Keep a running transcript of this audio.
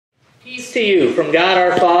Peace to you from God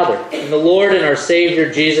our Father and the Lord and our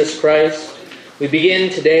Savior Jesus Christ. We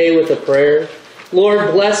begin today with a prayer.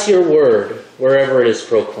 Lord, bless your word wherever it is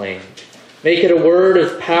proclaimed. Make it a word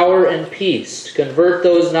of power and peace to convert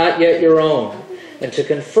those not yet your own and to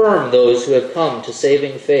confirm those who have come to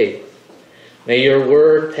saving faith. May your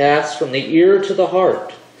word pass from the ear to the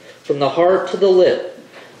heart, from the heart to the lip,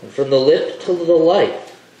 and from the lip to the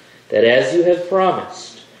life, that as you have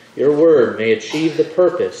promised, your word may achieve the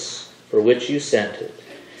purpose for which you sent it.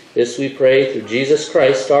 This we pray through Jesus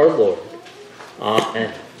Christ our Lord.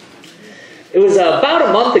 Amen. It was about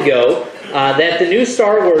a month ago that the new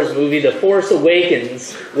Star Wars movie, The Force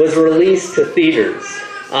Awakens, was released to theaters.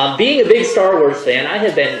 Being a big Star Wars fan, I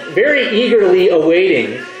have been very eagerly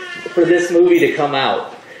awaiting for this movie to come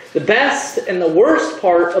out. The best and the worst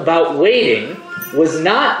part about waiting was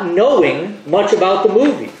not knowing much about the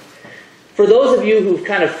movie. For those of you who've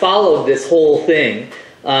kind of followed this whole thing,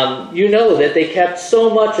 you know that they kept so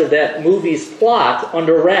much of that movie's plot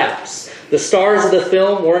under wraps. The stars of the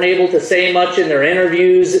film weren't able to say much in their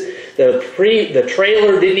interviews. The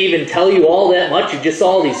trailer didn't even tell you all that much. You just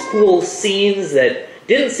saw these cool scenes that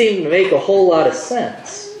didn't seem to make a whole lot of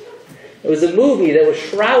sense. It was a movie that was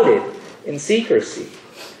shrouded in secrecy.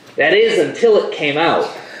 That is, until it came out.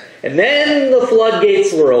 And then the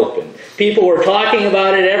floodgates were open. People were talking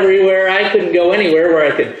about it everywhere. I couldn't go anywhere where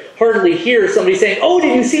I could hardly hear somebody saying, "Oh,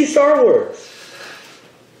 did you see Star Wars?"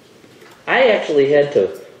 I actually had to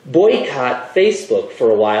boycott Facebook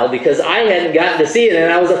for a while because I hadn't gotten to see it,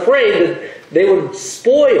 and I was afraid that they would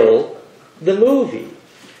spoil the movie.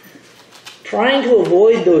 Trying to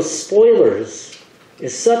avoid those spoilers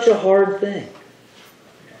is such a hard thing.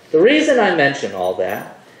 The reason I mention all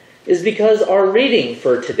that is because our reading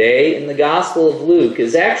for today in the Gospel of Luke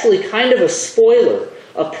is actually kind of a spoiler,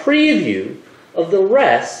 a preview of the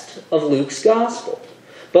rest of Luke's Gospel.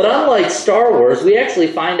 But unlike Star Wars, we actually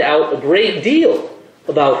find out a great deal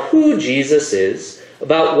about who Jesus is,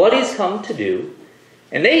 about what he's come to do,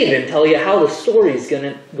 and they even tell you how the story is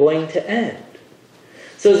going to end.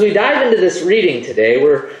 So as we dive into this reading today,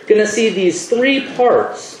 we're going to see these three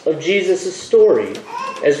parts of Jesus' story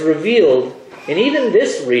as revealed in even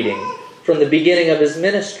this reading from the beginning of his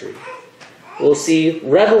ministry. We'll see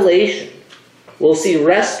revelation, we'll see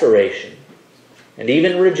restoration, and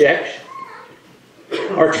even rejection.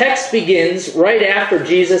 Our text begins right after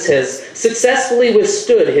Jesus has successfully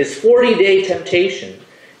withstood his 40-day temptation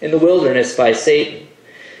in the wilderness by Satan.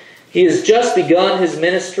 He has just begun his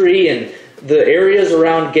ministry in the areas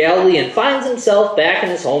around Galilee and finds himself back in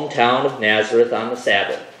his hometown of Nazareth on the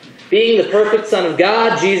Sabbath. Being the perfect Son of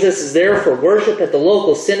God, Jesus is there for worship at the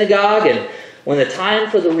local synagogue, and when the time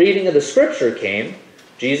for the reading of the Scripture came,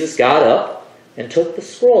 Jesus got up and took the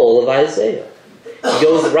scroll of Isaiah. He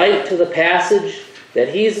goes right to the passage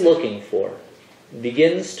that he's looking for and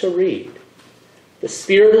begins to read. "The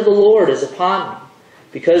Spirit of the Lord is upon me,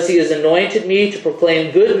 because he has anointed me to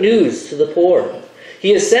proclaim good news to the poor.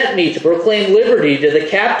 He has sent me to proclaim liberty to the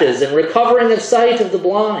captives and recovering of sight of the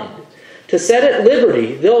blind, to set at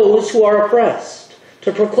liberty those who are oppressed,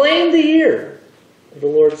 to proclaim the year of the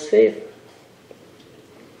Lord's favor."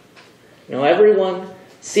 Now everyone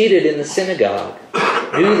seated in the synagogue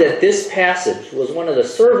knew that this passage was one of the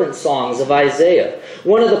servant songs of Isaiah,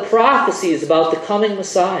 one of the prophecies about the coming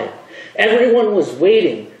Messiah. Everyone was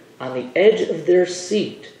waiting on the edge of their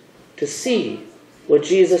seat to see what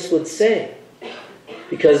Jesus would say,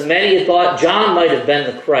 because many had thought John might have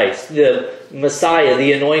been the Christ, the Messiah,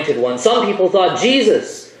 the anointed one. Some people thought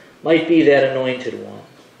Jesus might be that anointed one.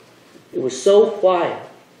 It was so quiet,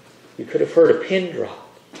 you could have heard a pin drop.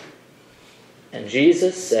 And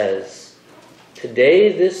Jesus says, "Today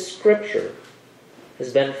this scripture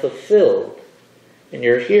has been fulfilled in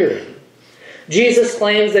your hearing." Jesus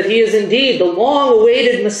claims that he is indeed the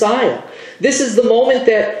long-awaited Messiah. This is the moment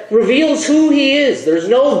that reveals who he is. There's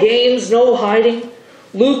no games, no hiding.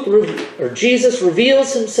 Jesus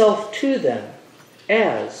reveals himself to them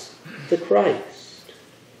as the Christ.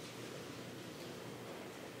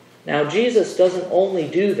 Now, Jesus doesn't only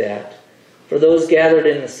do that for those gathered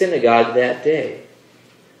in the synagogue that day.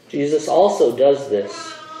 Jesus also does this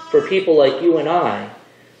for people like you and I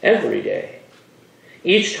every day.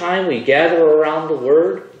 Each time we gather around the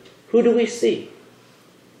Word, who do we see?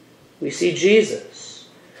 We see Jesus.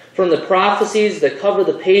 From the prophecies that cover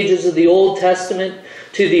the pages of the Old Testament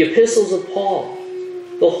to the epistles of Paul,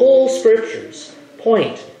 the whole Scriptures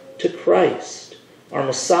point to Christ, our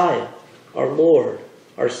Messiah, our Lord,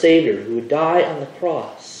 our Savior, who would die on the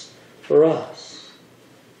cross for us.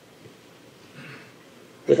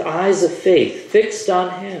 With eyes of faith fixed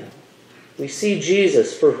on him, we see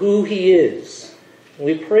Jesus for who he is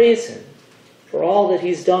We praise him for all that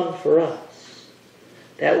he's done for us.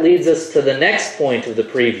 That leads us to the next point of the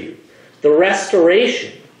preview, the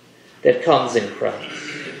restoration that comes in Christ.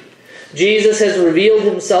 Jesus has revealed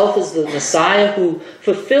himself as the Messiah who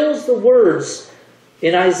fulfills the words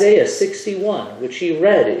in Isaiah 61, which he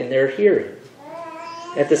read in their hearing.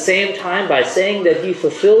 At the same time, by saying that he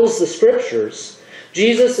fulfills the Scriptures,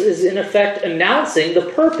 Jesus is in effect announcing the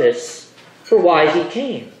purpose for why he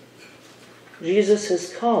came. Jesus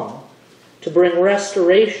has come to bring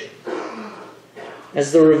restoration.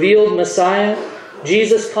 As the revealed Messiah,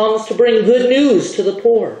 Jesus comes to bring good news to the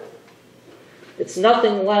poor. It's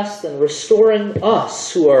nothing less than restoring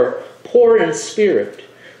us who are poor in spirit,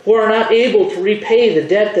 who are not able to repay the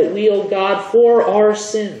debt that we owe God for our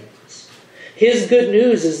sins. His good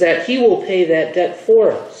news is that he will pay that debt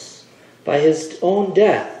for us by his own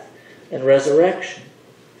death and resurrection.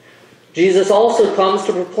 Jesus also comes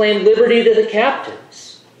to proclaim liberty to the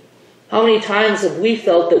captives. How many times have we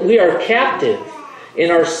felt that we are captive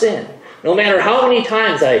in our sin? No matter how many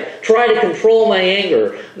times I try to control my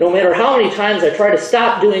anger, no matter how many times I try to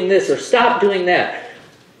stop doing this or stop doing that,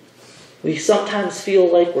 we sometimes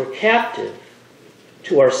feel like we're captive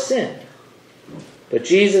to our sin. But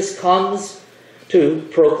Jesus comes to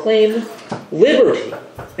proclaim liberty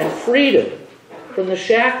and freedom from the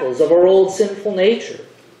shackles of our old sinful nature.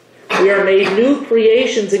 We are made new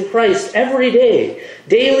creations in Christ every day,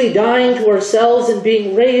 daily dying to ourselves and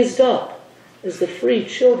being raised up as the free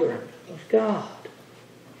children of God.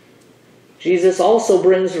 Jesus also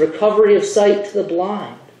brings recovery of sight to the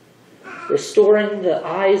blind, restoring the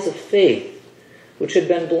eyes of faith which had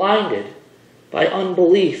been blinded by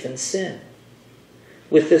unbelief and sin.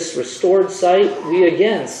 With this restored sight, we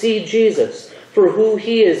again see Jesus for who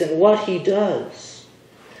he is and what he does.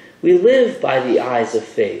 We live by the eyes of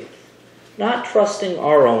faith, not trusting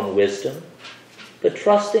our own wisdom, but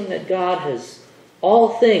trusting that God has all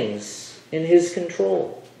things in his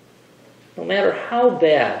control. No matter how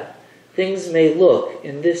bad things may look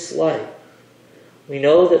in this life, we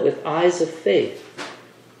know that with eyes of faith,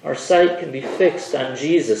 our sight can be fixed on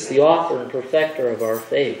Jesus, the author and perfecter of our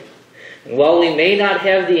faith. And while we may not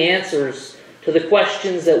have the answers to the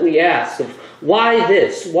questions that we ask of why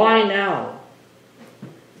this, why now,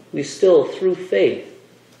 we still, through faith,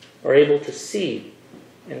 are able to see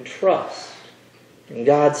and trust in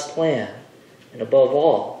God's plan, and above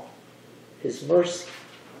all, his mercy.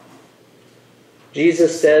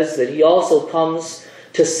 Jesus says that he also comes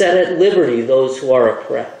to set at liberty those who are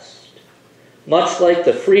oppressed. Much like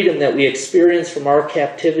the freedom that we experience from our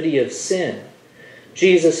captivity of sin,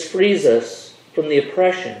 Jesus frees us from the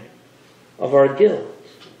oppression of our guilt.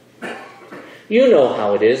 You know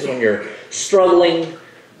how it is when you're struggling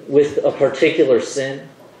with a particular sin,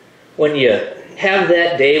 when you have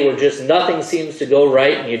that day where just nothing seems to go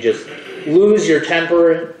right and you just lose your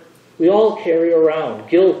temper. We all carry around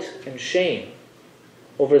guilt and shame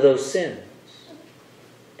over those sins.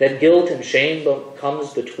 That guilt and shame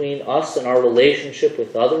comes between us and our relationship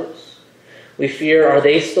with others. We fear, are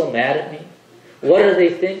they still mad at me? What are they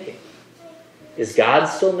thinking? Is God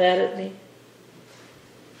still mad at me?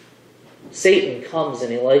 Satan comes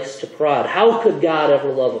and he likes to prod. How could God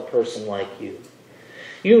ever love a person like you?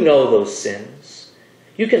 You know those sins.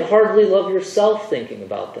 You can hardly love yourself thinking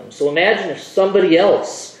about them. So imagine if somebody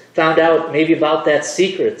else found out maybe about that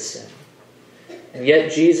secret sin. And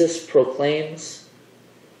yet Jesus proclaims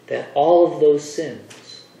that all of those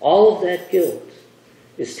sins, all of that guilt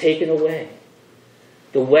is taken away.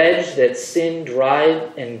 The wedge that sin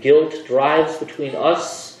and guilt drives between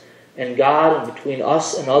us and God and between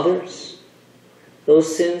us and others,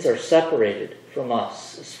 those sins are separated from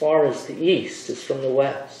us as far as the east is from the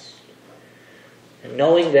west. And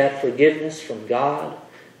knowing that forgiveness from God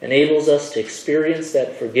enables us to experience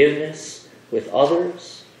that forgiveness with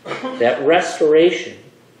others, that restoration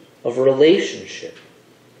of relationship.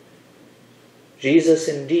 Jesus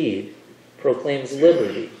indeed proclaims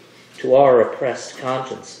liberty to our oppressed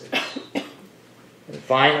consciences. And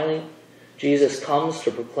finally, Jesus comes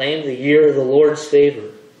to proclaim the year of the Lord's favor.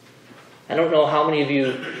 I don't know how many of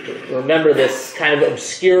you remember this kind of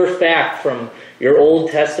obscure fact from your Old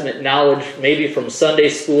Testament knowledge, maybe from Sunday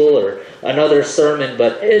school or another sermon,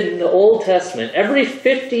 but in the Old Testament, every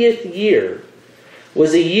 50th year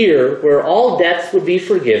was a year where all debts would be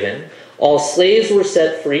forgiven, all slaves were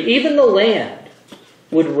set free, even the land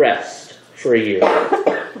would rest for a year.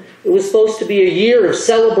 It was supposed to be a year of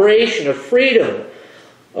celebration, of freedom,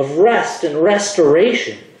 of rest and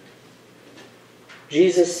restoration.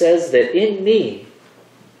 Jesus says that in me,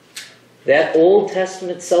 that Old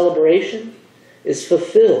Testament celebration is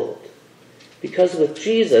fulfilled. Because with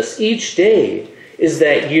Jesus, each day is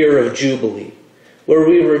that year of Jubilee, where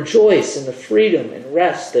we rejoice in the freedom and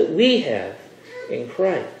rest that we have in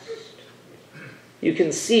Christ. You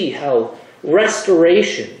can see how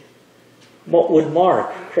restoration would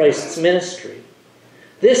mark Christ's ministry.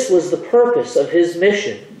 This was the purpose of his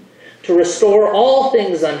mission, to restore all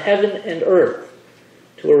things on heaven and earth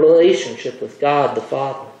to a relationship with God the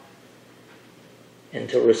Father, and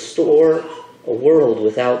to restore a world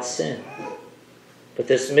without sin. But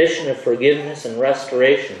this mission of forgiveness and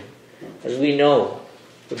restoration, as we know,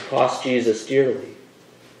 would cost Jesus dearly.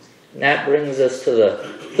 And that brings us to the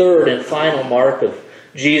third and final mark of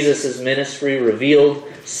Jesus' ministry, revealed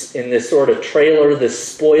in this sort of trailer, this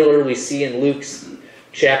spoiler we see in Luke's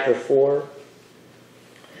chapter 4.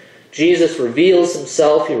 Jesus reveals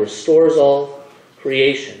himself, he restores all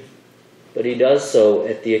creation, but he does so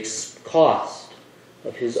at the cost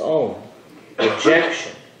of his own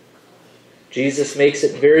rejection. Jesus makes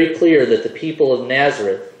it very clear that the people of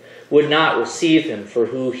Nazareth would not receive him for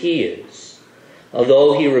who he is.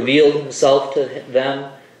 Although he revealed himself to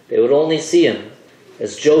them, they would only see him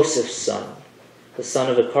as Joseph's son, the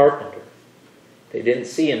son of a carpenter. They didn't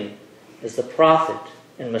see him as the prophet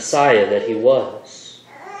and Messiah that he was.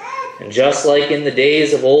 And just like in the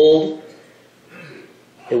days of old,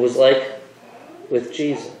 it was like with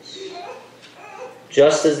Jesus.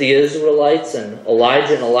 Just as the Israelites in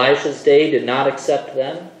Elijah and Elisha's day did not accept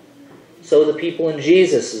them, so the people in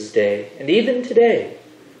Jesus' day, and even today,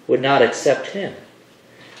 would not accept him.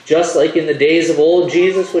 Just like in the days of old,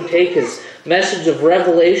 Jesus would take his message of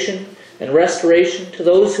revelation and restoration to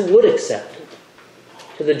those who would accept it,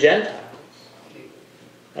 to the Gentiles.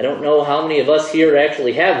 I don't know how many of us here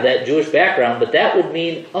actually have that Jewish background, but that would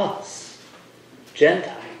mean us,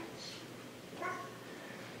 Gentiles.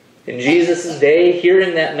 In Jesus' day,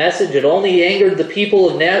 hearing that message, it only angered the people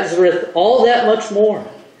of Nazareth all that much more.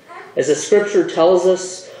 As the scripture tells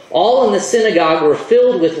us, all in the synagogue were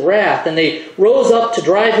filled with wrath, and they rose up to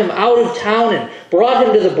drive him out of town and brought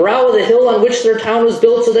him to the brow of the hill on which their town was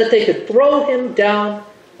built so that they could throw him down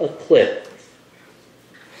a cliff.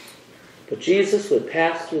 But Jesus would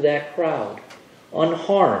pass through that crowd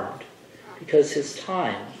unharmed because his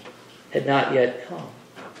time had not yet come.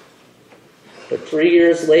 But 3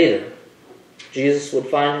 years later, Jesus would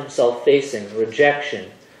find himself facing rejection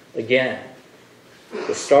again.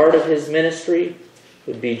 The start of his ministry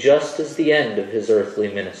would be just as the end of his earthly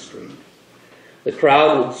ministry. The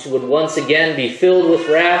crowds would once again be filled with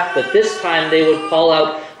wrath, but this time they would call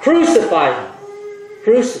out, "Crucify him!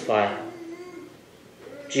 Crucify him!"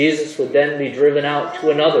 Jesus would then be driven out to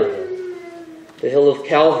another hill, the hill of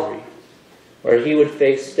Calvary, where he would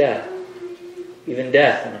face death, even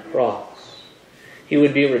death on a cross. He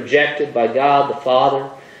would be rejected by God the Father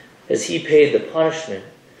as he paid the punishment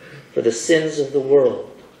for the sins of the world,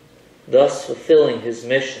 thus fulfilling his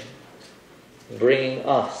mission and bringing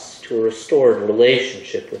us to a restored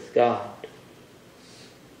relationship with God.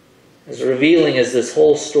 As revealing as this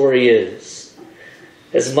whole story is,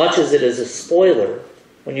 as much as it is a spoiler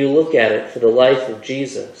when you look at it for the life of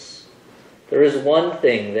Jesus, there is one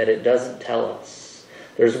thing that it doesn't tell us.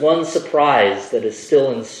 There's one surprise that is still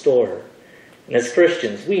in store. And as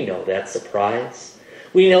Christians, we know that surprise.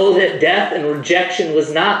 We know that death and rejection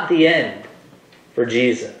was not the end for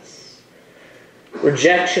Jesus.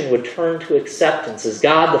 Rejection would turn to acceptance as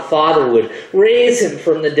God the Father would raise him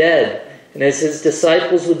from the dead, and as his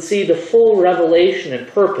disciples would see the full revelation and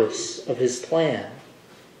purpose of his plan.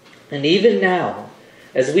 And even now,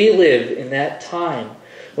 as we live in that time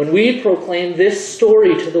when we proclaim this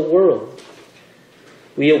story to the world,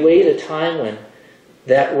 we await a time when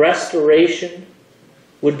that restoration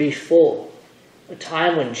would be full. A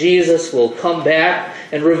time when Jesus will come back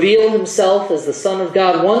and reveal himself as the Son of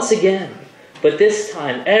God once again. But this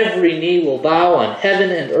time every knee will bow on heaven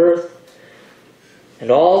and earth,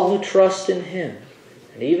 and all who trust in him,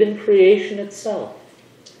 and even creation itself,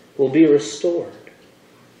 will be restored.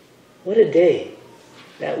 What a day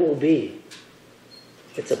that will be.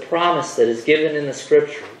 It's a promise that is given in the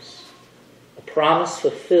Scriptures, a promise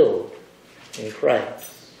fulfilled in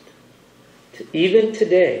Christ. Even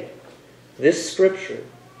today, this Scripture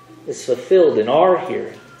is fulfilled in our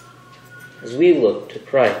hearing as we look to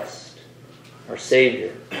Christ, our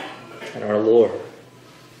Savior and our Lord.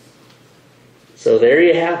 So there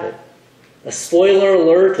you have it. A spoiler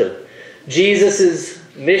alert of Jesus'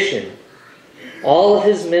 mission. All of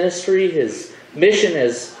his ministry, his mission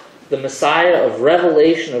as the Messiah of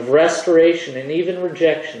revelation, of restoration, and even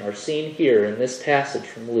rejection are seen here in this passage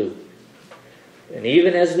from Luke. And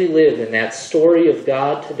even as we live in that story of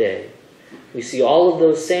God today, we see all of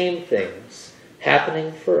those same things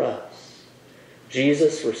happening for us.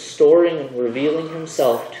 Jesus restoring and revealing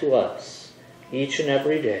himself to us each and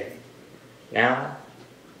every day, now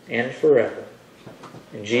and forever.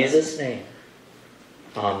 In Jesus' name,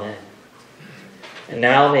 amen. And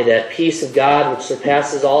now may that peace of God which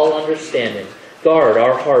surpasses all understanding guard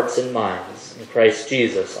our hearts and minds in Christ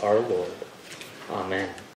Jesus our Lord. Amen.